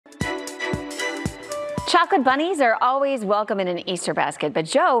Chocolate bunnies are always welcome in an Easter basket, but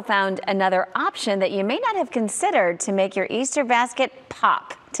Joe found another option that you may not have considered to make your Easter basket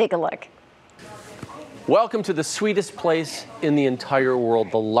pop. Take a look. Welcome to the sweetest place in the entire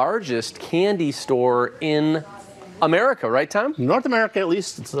world, the largest candy store in America, right, Tom? North America, at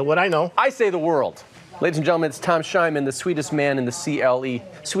least, it's what I know. I say the world. Ladies and gentlemen, it's Tom Scheinman, the sweetest man in the CLE,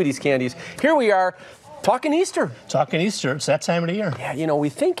 Sweeties Candies. Here we are, talking Easter. Talking Easter, it's that time of the year. Yeah, you know, we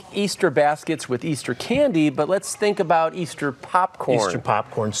think Easter baskets with Easter candy, but let's think about Easter popcorn. Easter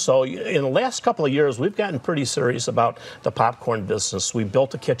popcorn. So in the last couple of years, we've gotten pretty serious about the popcorn business. We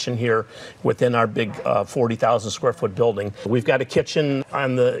built a kitchen here within our big 40,000 square foot building. We've got a kitchen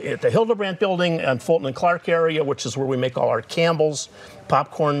at the Hildebrand building on Fulton and Clark area, which is where we make all our Campbell's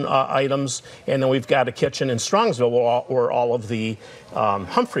popcorn items, and then we've got a kitchen in Strongsville where all of the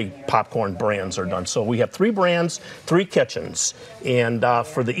Humphrey popcorn brands are done. So we have 3 brands, 3 kitchens, and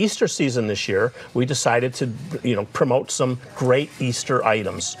for the Easter season this year, we decided to promote some great Easter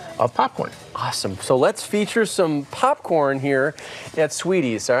items of popcorn. Awesome. So let's feature some popcorn here at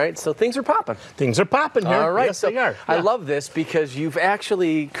Sweeties. All right. So things are popping. Things are popping here. All right. Yes, so they are. I Yeah. love this because you've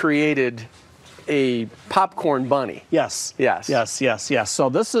actually created a popcorn bunny. Yes. Yes. Yes, yes, yes. So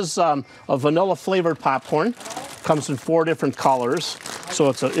this is a vanilla flavored popcorn. Comes in 4 different colors. So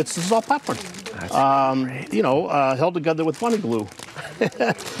it's all popcorn. That's great. Held together with bunny glue.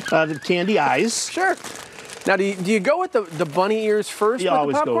 The candy eyes. Sure. Now, do you go with the bunny ears first? You with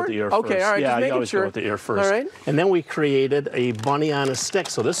always the popcorn? go with the ear first. Okay, all right. Yeah, just you making always sure. go with the ear first. All right. And then we created a bunny on a stick.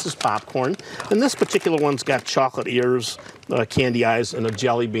 So this is popcorn. And this particular one's got chocolate ears, candy eyes, and a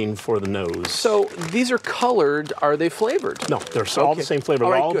jelly bean for the nose. So these are colored. Are they flavored? No, they're all the same flavor.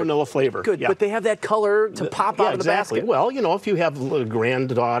 All They're right, all good. vanilla flavor. Good, yeah. but they have that color to pop out of the exactly. basket. Well, if you have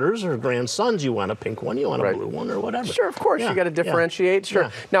granddaughters or grandsons, you want a pink one, you want a blue one, or whatever. Sure, of course. Yeah, You got to differentiate. Sure.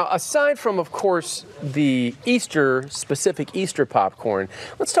 Yeah. Now, aside from, of course, the specific Easter popcorn,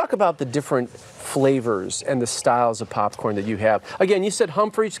 let's talk about the different flavors and the styles of popcorn that you have. Again, you said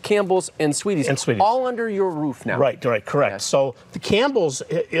Humphreys, Campbell's, and Sweeties. And Sweeties. All under your roof now. Right, correct. Yes. So the Campbell's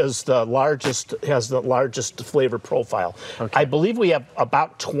has the largest flavor profile. Okay. I believe we have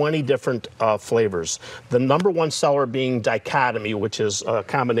about 20 different flavors. The #1 seller being Dichotomy, which is a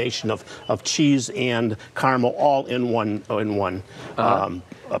combination of cheese and caramel all in one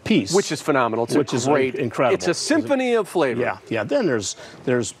a piece. Which is phenomenal. It's great. Incredible. It's a symphony of flavor. Yeah. Then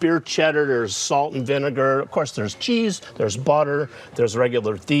there's beer cheddar, there's salt and vinegar. Of course, there's cheese, there's butter, there's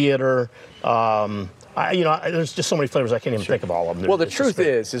regular theater. There's just so many flavors I can't even think of all of them. Well, the truth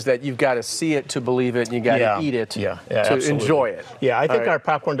is that you've got to see it to believe it, and you got to eat it to absolutely. enjoy it. Yeah, I think our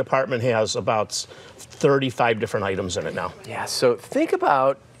popcorn department has about 35 different items in it now. Yeah, so think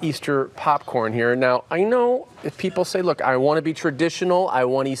about Easter popcorn here. Now, I know if people say, look, I want to be traditional, I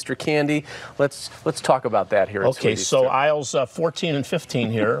want Easter candy, let's talk about that here at Okay, Sweet so Easter. aisles 14 and 15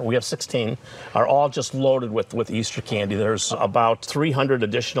 here, we have 16, are all just loaded with Easter candy. There's about 300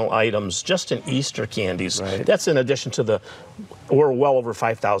 additional items just in Easter candies. Right. That's in addition to we're well over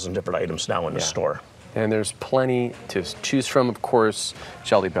 5,000 different items now in the store. And there's plenty to choose from, of course.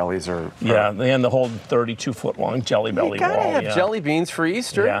 Jelly Bellies are... and the whole 32-foot long Jelly Belly You gotta wall. have jelly beans for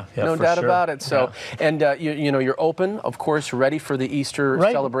Easter. Yeah, no for doubt sure. about it. So, and you're open, of course, ready for the Easter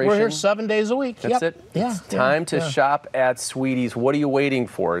celebration. We're here 7 days a week. That's it. Yeah. It's time to shop at Sweeties. What are you waiting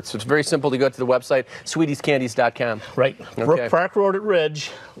for? It's very simple to go to the website, sweetiescandies.com. Right. Okay. Brook Park Road at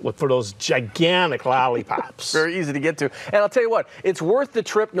Ridge. Look for those gigantic lollipops. Very easy to get to. And I'll tell you what, it's worth the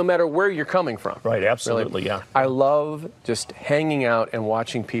trip no matter where you're coming from. Right, absolutely, Really. yeah. I love just hanging out and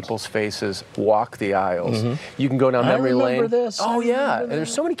watching people's faces walk the aisles. You can go down memory lane. I remember this. Oh, yeah. And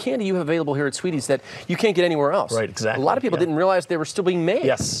there's so many candy you have available here at Sweeties that you can't get anywhere else. Right, exactly. A lot of people didn't realize they were still being made.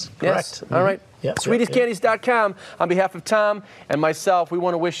 Yes, correct. All right. Yep, Sweetiescandies.com. On behalf of Tom and myself, we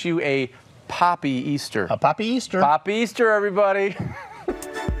want to wish you a poppy Easter. A poppy Easter. Poppy Easter, everybody.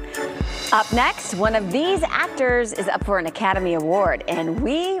 Up next, one of these actors is up for an Academy Award, and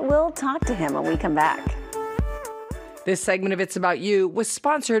we will talk to him when we come back. This segment of It's About You was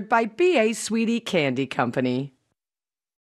sponsored by B.A. Sweetie Candy Company.